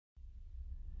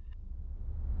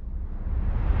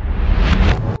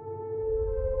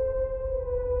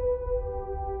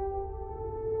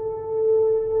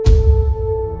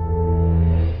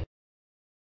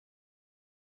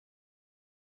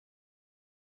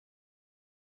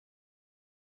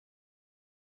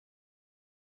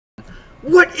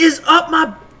What is up,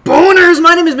 my boners?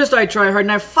 My name is MrITryHard,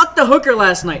 and I fucked the hooker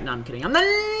last night. No, I'm kidding. I'm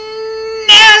the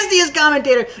nastiest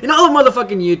commentator in all of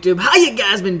motherfucking YouTube. How you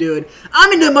guys been doing? I'm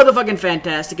been doing motherfucking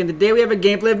fantastic, and today we have a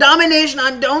gameplay of domination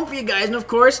on Dome for you guys. And of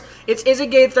course, it's Is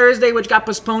It Gay Thursday, which got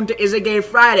postponed to Is It Gay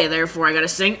Friday. Therefore, I gotta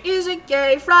sing Is It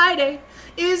Gay Friday?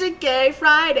 Is It Gay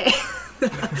Friday?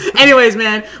 Anyways,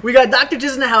 man, we got Dr.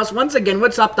 Chiz in the house once again.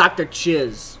 What's up, Dr.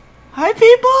 Chiz? Hi,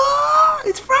 people!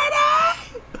 It's Friday!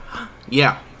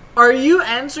 Yeah. Are you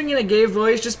answering in a gay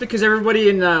voice just because everybody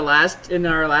in our last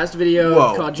video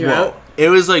called you out? It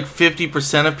was like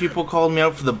 50% of people called me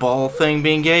out for the ball thing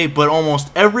being gay, but almost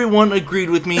everyone agreed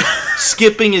with me.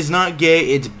 Skipping is not gay,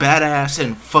 it's badass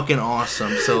and fucking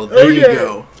awesome. So there you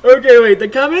go. Okay, wait. The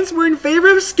comments were in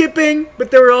favor of skipping,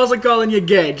 but they were also calling you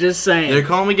gay. Just saying. They're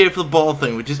calling me gay for the ball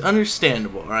thing, which is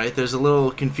understandable, alright? There's a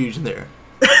little confusion there.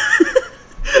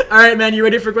 Alright, man, you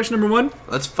ready for question number 1?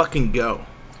 Let's fucking go.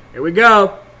 Here we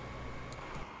go.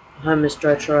 Hi,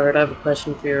 MrITryHard. I have a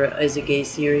question for your Is It Gay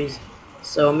series.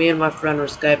 So, me and my friend were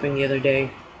Skyping the other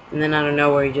day, and then out of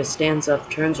nowhere he just stands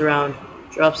up, turns around,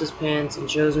 drops his pants,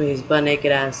 and shows me his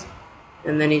butt-naked ass.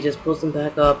 And then he just pulls them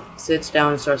back up, sits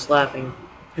down, and starts laughing.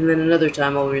 And then another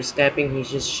time while we were Skyping, he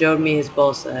just showed me his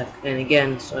ball sack, and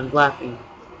again started laughing.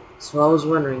 So I was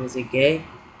wondering, is it gay?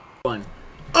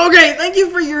 Okay, thank you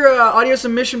for your audio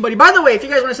submission, buddy. By the way, if you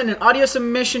guys want to send an audio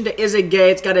submission to Is It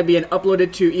Gay, it's got to be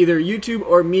uploaded to either YouTube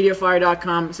or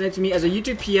Mediafire.com. Send it to me as a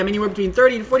YouTube PM, anywhere between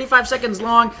 30 to 45 seconds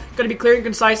long. It's got to be clear and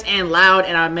concise and loud,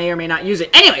 and I may or may not use it.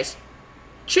 Anyways,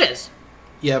 Chiz.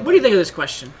 Yeah. What do you think of this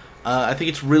question? I think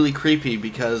it's really creepy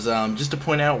because, just to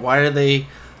point out, why are they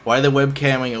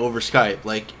webcamming over Skype?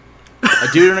 Like, a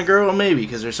dude and a girl, maybe,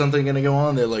 because there's something going to go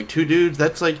on there. Like, two dudes,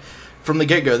 that's like, from the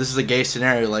get-go, this is a gay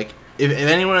scenario. Like, if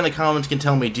anyone in the comments can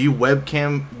tell me, do you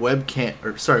webcam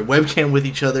with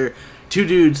each other, two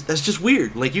dudes, that's just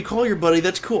weird. Like, you call your buddy,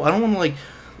 that's cool. I don't want to, like,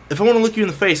 if I want to look you in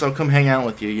the face, I'll come hang out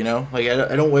with you, you know? Like,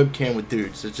 I don't webcam with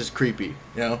dudes. It's just creepy,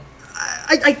 you know?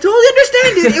 I totally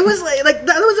understand, dude. It was like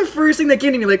that was the first thing that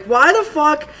came to me. Like, why the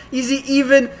fuck is he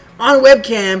even on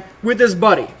webcam with his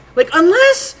buddy? Like,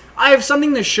 unless I have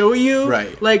something to show you.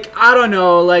 Right. Like, I don't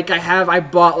know, like I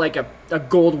bought like a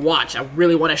gold watch. I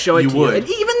really want to show it to you. And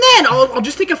even then, I'll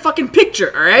just take a fucking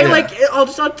picture, alright? Yeah. Like,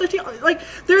 like,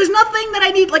 there's nothing that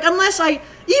I need, like, unless even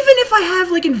if I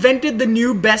have, like, invented the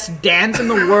new best dance in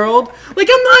the world, like,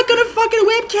 I'm not gonna fucking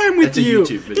webcam with you.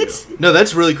 That's a YouTube video. No,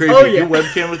 that's really creepy. If you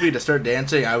webcam with me to start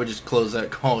dancing, I would just close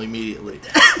that call immediately.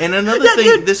 And another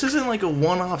thing, this isn't, like, a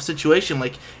one-off situation.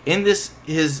 Like, in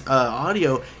his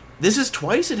audio, this is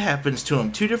twice it happens to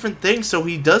him. Two different things, so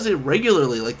he does it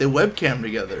regularly. Like, they webcam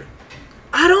together.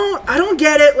 I don't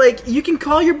get it. Like, you can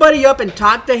call your buddy up and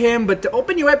talk to him, but to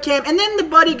open your webcam, and then the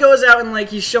buddy goes out and, like,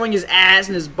 he's showing his ass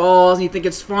and his balls, and you think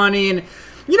it's funny, and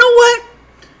you know what?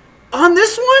 On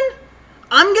this one,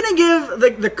 I'm gonna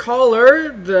give the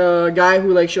caller, the guy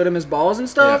who, like, showed him his balls and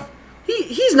stuff,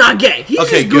 he's not gay. He's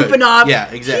just goofing off. Yeah,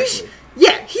 exactly.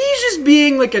 He's just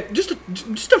being like just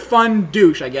a fun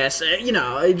douche, I guess. You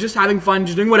know, just having fun,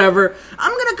 just doing whatever.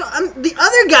 I'm the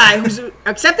other guy who's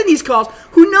accepting these calls,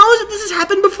 who knows that this has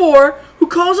happened before, who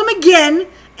calls him again,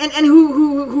 and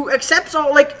who accepts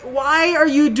all. Like, why are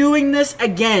you doing this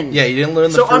again? Yeah, you didn't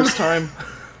learn the first time.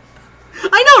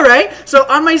 I know, right? So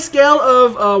on my scale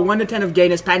of 1 to 10 of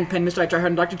gayness, patent pen, MrITryHard,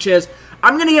 and Dr. Chiz,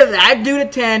 I'm gonna give that dude a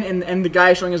 10, and the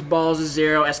guy showing his balls a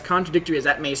 0. As contradictory as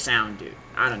that may sound, dude.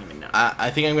 I don't even know. I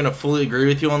think I'm gonna fully agree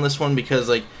with you on this one because,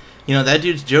 like, you know, that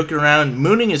dude's joking around.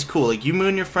 Mooning is cool. Like, you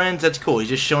moon your friends, that's cool. He's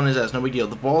just showing his ass, no big deal.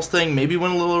 The balls thing maybe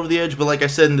went a little over the edge, but like I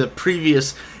said in the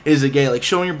previous Is It Gay, like,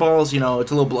 showing your balls, you know,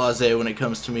 it's a little blasé when it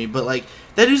comes to me. But, like,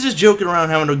 that dude's just joking around,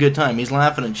 having a good time. He's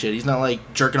laughing and shit. He's not,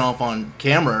 like, jerking off on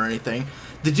camera or anything.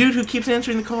 The dude who keeps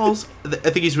answering the calls, I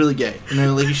think he's really gay. You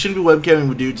know, like, you shouldn't be webcamming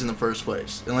with dudes in the first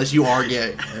place, unless you are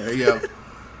gay. There you go.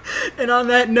 And on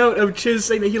that note of Chiz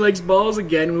saying that he likes balls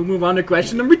again, we'll move on to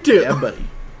question number 2. Yeah, buddy.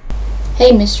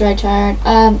 Hey, MrITryHard.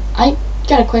 I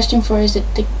got a question for Is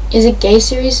It Gay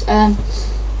series.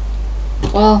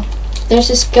 Well, there's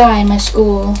this guy in my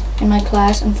school, in my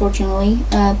class, unfortunately,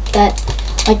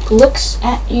 that, like, looks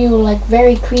at you, like,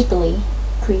 very creepily.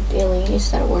 Creepily,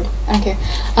 is that a word? I don't care.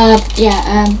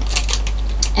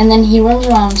 And then he runs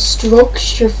around,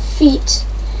 strokes your feet,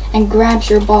 and grabs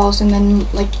your balls, and then,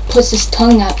 like, puts his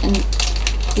tongue out and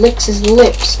licks his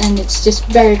lips, and it's just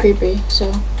very creepy.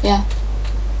 So, yeah.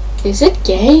 Is it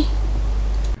gay?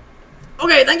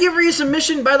 Okay, thank you for your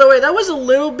submission. By the way, that was a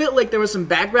little bit like there was some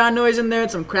background noise in there and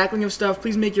some crackling of stuff.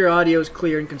 Please make your audios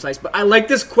clear and concise. But I like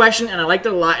this question, and I liked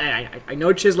it a lot, and I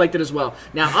know Chiz liked it as well.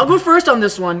 Now, I'll go first on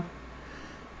this one.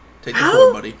 Take the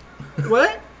floor, buddy.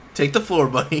 What? Take the floor,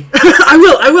 buddy.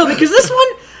 I will, because this one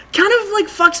kind of like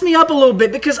fucks me up a little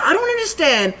bit because I don't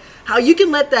understand how you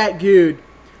can let that dude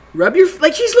rub your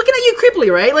like he's looking at you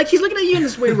creepily, right? Like he's looking at you in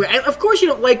this weird way. And of course you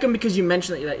don't like him because you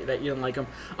mentioned that you don't like him.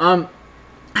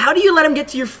 How do you let him get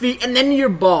to your feet and then your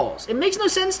balls? It makes no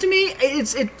sense to me.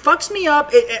 It fucks me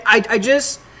up. I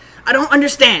don't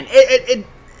understand.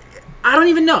 I don't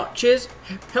even know. Chiz,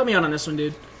 help me out on this one,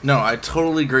 dude. No, I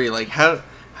totally agree. Like how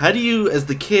do you, as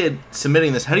the kid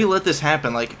submitting this, how do you let this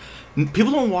happen? Like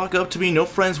people don't walk up to me, no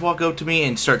friends walk up to me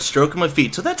and start stroking my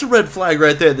feet. So that's a red flag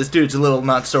right there. This dude's a little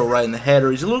not so right in the head,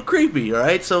 or he's a little creepy. All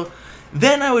right, so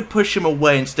then I would push him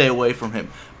away and stay away from him.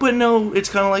 But no, it's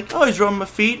kind of like, oh, he's rubbing my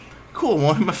feet. Cool, I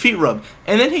want my feet rubbed.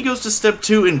 And then he goes to step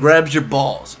 2 and grabs your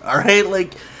balls. All right,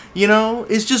 like, you know,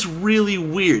 it's just really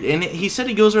weird. And he said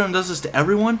he goes around and does this to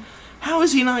everyone. How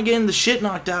is he not getting the shit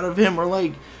knocked out of him, or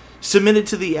like submitted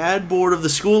to the ad board of the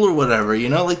school or whatever? You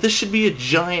know, like this should be a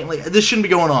giant, like this shouldn't be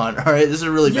going on. All right, this is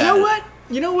really bad.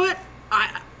 You know what?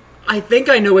 I think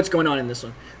I know what's going on in this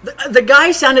one. The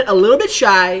guy sounded a little bit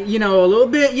shy, you know, a little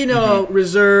bit, you know,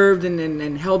 reserved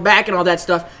and held back and all that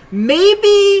stuff.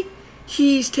 Maybe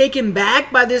he's taken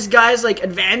back by this guy's like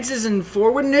advances and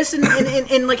forwardness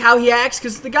in like how he acts,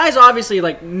 because the guy's obviously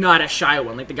like not a shy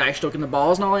one, like the guy stroking the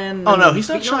balls and all that. Oh no, he's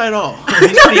not shy at all.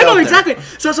 No, exactly.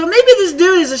 So maybe this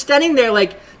dude is just standing there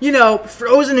like, you know,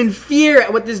 frozen in fear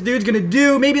at what this dude's gonna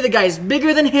do. Maybe the guy's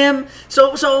bigger than him,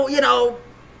 so you know,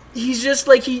 he's just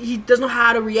like he doesn't know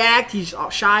how to react. He's all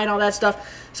shy and all that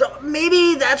stuff. So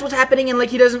maybe that's what's happening, and like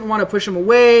he doesn't want to push him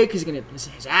away because he's gonna get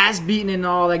his ass beaten and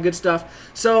all that good stuff.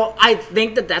 So I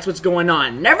think that's what's going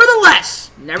on.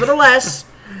 Nevertheless,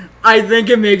 I think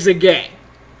it makes it gay.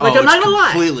 Like I'm not gonna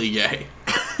lie. Completely gay.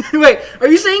 Wait, are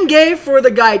you saying gay for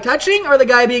the guy touching or the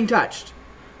guy being touched?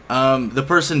 The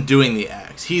person doing the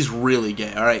acts, he's really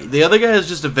gay. All right, the other guy is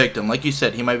just a victim. Like you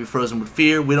said, he might be frozen with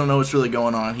fear. We don't know what's really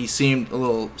going on. He seemed a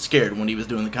little scared when he was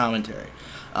doing the commentary.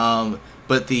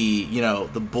 But the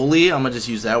bully, I'm gonna just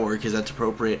use that word because that's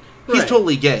appropriate. He's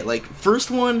totally gay. Like first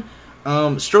one,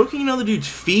 stroking another dude's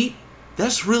feet,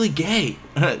 that's really gay.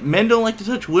 Men don't like to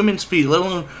touch women's feet, let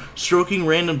alone stroking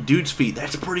random dudes' feet.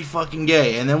 That's pretty fucking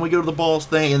gay. And then we go to the balls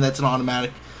thing, and that's an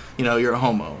automatic. You know, you're a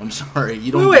homo. I'm sorry.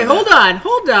 You don't. Wait, hold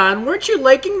on. Weren't you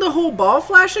liking the whole ball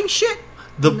flashing shit?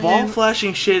 The ball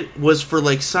flashing shit was for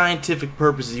like scientific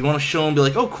purposes. You want to show them, be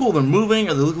like, oh cool, they're moving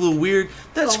or they look a little weird.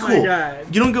 That's cool. My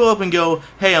God. You don't go up and go,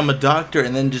 hey, I'm a doctor,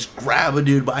 and then just grab a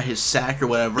dude by his sack or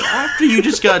whatever after you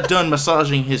just got done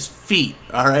massaging his feet.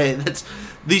 All right,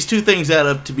 these two things add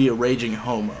up to be a raging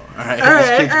homo. All right, all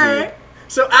right.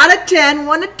 So out of 10,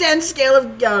 1 to 10 scale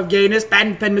of gayness,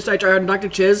 Pen, MrITryHard, and Dr.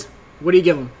 Chiz, what do you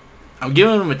give him? I'm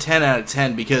giving him a 10 out of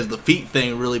 10 because the feet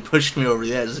thing really pushed me over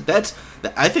the edge.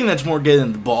 I think that's more gay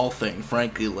than the ball thing,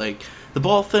 frankly. Like, the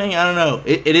ball thing, I don't know.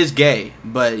 It is gay,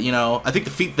 but, you know, I think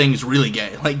the feet thing is really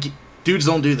gay. Like, dudes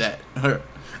don't do that. They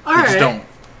just don't.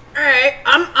 Alright,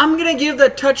 I'm going to give the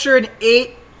toucher an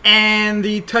 8 and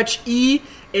the touch E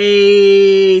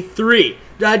a 3.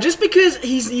 Just because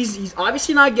he's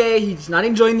obviously not gay, he's not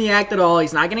enjoying the act at all,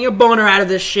 he's not getting a boner out of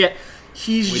this shit.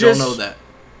 We don't know that.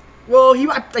 Well,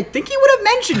 I think he would have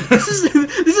mentioned this is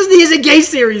the Is It Gay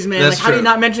series, man. That's like, how do you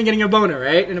not mention getting a boner,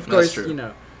 right? And of course, you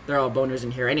know, they're all boners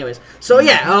in here, anyways. So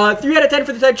yeah, 3 out of 10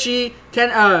 for the touchy, 8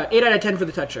 out of 10 for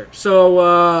the toucher.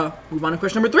 So move on to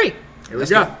question number 3. Here we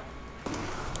go.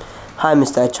 Hi,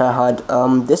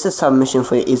 MrITryHard. This is a submission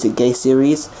for the Is It Gay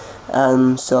series.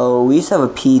 So we used to have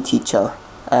a PE teacher,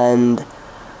 and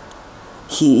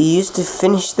he used to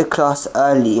finish the class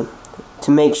early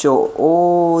to make sure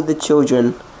all the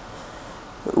children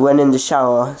went in the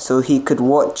shower so he could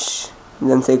watch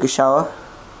them take a shower.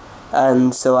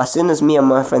 And so as soon as me and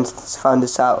my friends found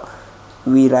this out,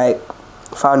 we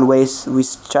found ways. We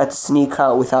tried to sneak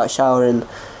out without showering,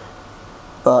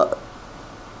 but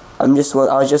I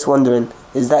was just wondering,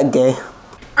 is that gay?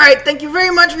 Alright, thank you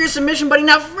very much for your submission, buddy.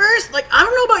 Now first, I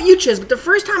don't know about you, Chiz, but the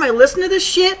first time I listened to this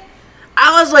shit,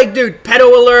 I was like, dude,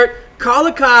 pedo alert, call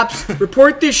the cops,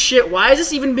 report this shit, why is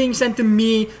this even being sent to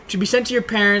me? It should be sent to your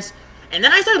parents. And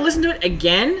then I started listening to it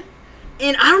again,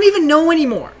 and I don't even know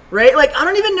anymore, right? Like, I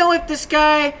don't even know if this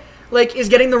guy, is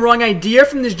getting the wrong idea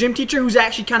from this gym teacher who's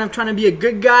actually kind of trying to be a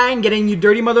good guy and getting you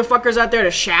dirty motherfuckers out there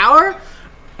to shower,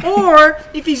 or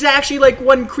if he's actually,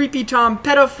 one creepy Tom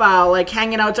pedophile,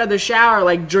 hanging outside the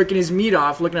shower, jerking his meat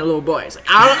off, looking at little boys.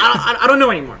 I don't know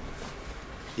anymore.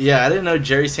 Yeah, I didn't know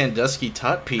Jerry Sandusky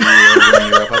taught PE over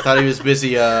in Europe. I thought he was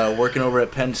busy working over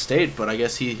at Penn State, but I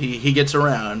guess he gets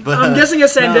around. But I'm guessing a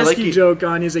Sandusky joke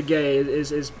on Is It Gay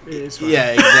is fine.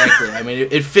 Yeah, exactly. I mean,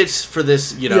 it fits for this,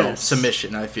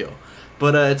 submission, I feel.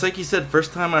 But it's like you said,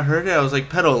 first time I heard it, I was like,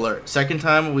 pedo alert. Second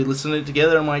time we listened to it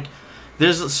together, I'm like,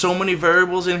 there's so many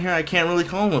variables in here, I can't really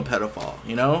call him a pedophile,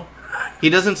 you know?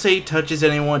 He doesn't say he touches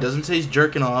anyone, doesn't say he's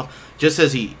jerking off, just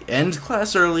says he ends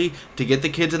class early to get the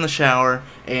kids in the shower,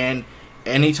 and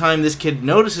anytime this kid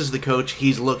notices the coach,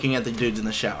 he's looking at the dudes in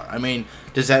the shower. I mean,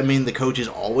 does that mean the coach is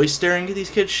always staring at these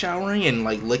kids showering and,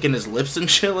 like, licking his lips and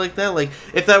shit like that? Like,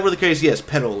 if that were the case, yes,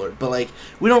 pedo alert. But, like,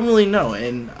 we don't really know,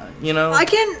 and, you know, I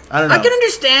don't know. I can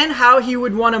understand how he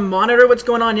would want to monitor what's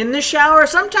going on in the shower.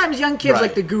 Sometimes young kids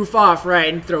like to goof off,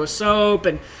 right, and throw soap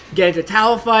and get into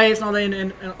towel fights and all that.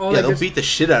 And all that they'll beat the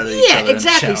shit out of each other. Yeah,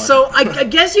 exactly. So I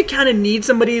guess you kind of need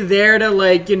somebody there to,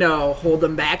 like, you know, hold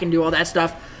them back and do all that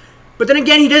stuff. But then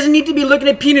again, he doesn't need to be looking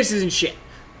at penises and shit.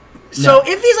 So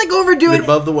if he's like overdoing it,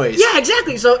 above the waist. Yeah,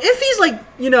 exactly. So if he's like,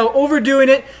 you know, overdoing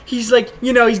it, he's like,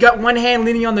 you know, he's got one hand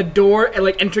leaning on the door and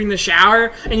like entering the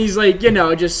shower, and he's like, you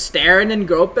know, just staring and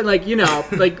groping, like, you know,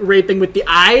 like raping with the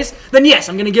eyes. Then yes,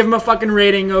 I'm gonna give him a fucking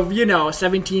rating of, you know,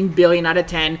 17 billion out of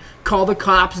 10. Call the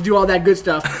cops, do all that good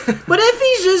stuff. But if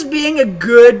he's just being a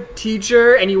good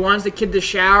teacher and he wants the kid to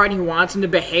shower and he wants him to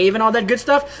behave and all that good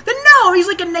stuff, then no, he's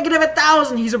like a negative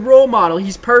 1,000. He's a role model.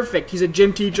 He's perfect. He's a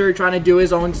gym teacher trying to do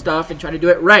his own stuff and trying to do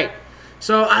it right.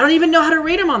 So I don't even know how to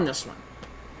rate him on this one.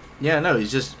 Yeah, no,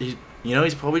 he's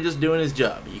probably just doing his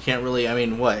job. You can't really, I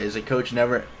mean, what, is a coach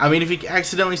never, I mean, if he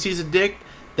accidentally sees a dick,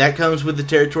 that comes with the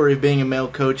territory of being a male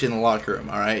coach in the locker room,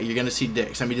 all right? You're going to see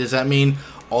dicks. I mean, does that mean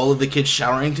all of the kids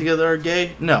showering together are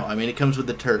gay? No, I mean, it comes with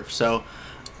the turf. So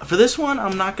for this one,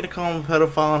 I'm not going to call him a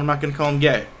pedophile, and I'm not going to call him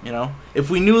gay, you know? If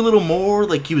we knew a little more,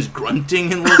 like he was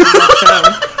grunting and looking at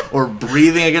him, or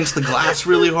breathing against the glass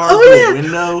really hard through the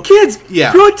window. Kids,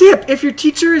 pro tip, if your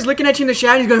teacher is looking at you in the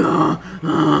shower and he's going,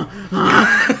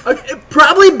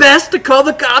 probably best to call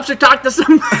the cops or talk to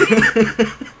somebody.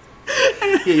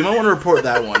 Yeah, you might want to report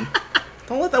that one.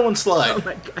 Don't let that one slide. Oh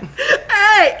my god.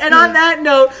 Alright, and on that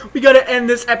note, we gotta end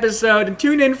this episode and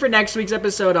tune in for next week's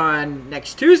episode on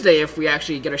next Tuesday if we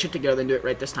actually get our shit together and do it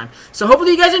right this time. So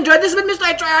hopefully you guys enjoyed this with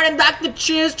MrITryHard and Dr.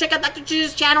 Chiz. Check out Dr.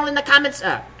 Chiz's channel in the comments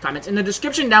in the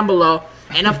description down below.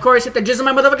 And of course, hit the jizz on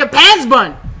my motherfucking pants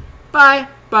bun. Bye,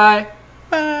 bye,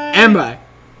 and bye.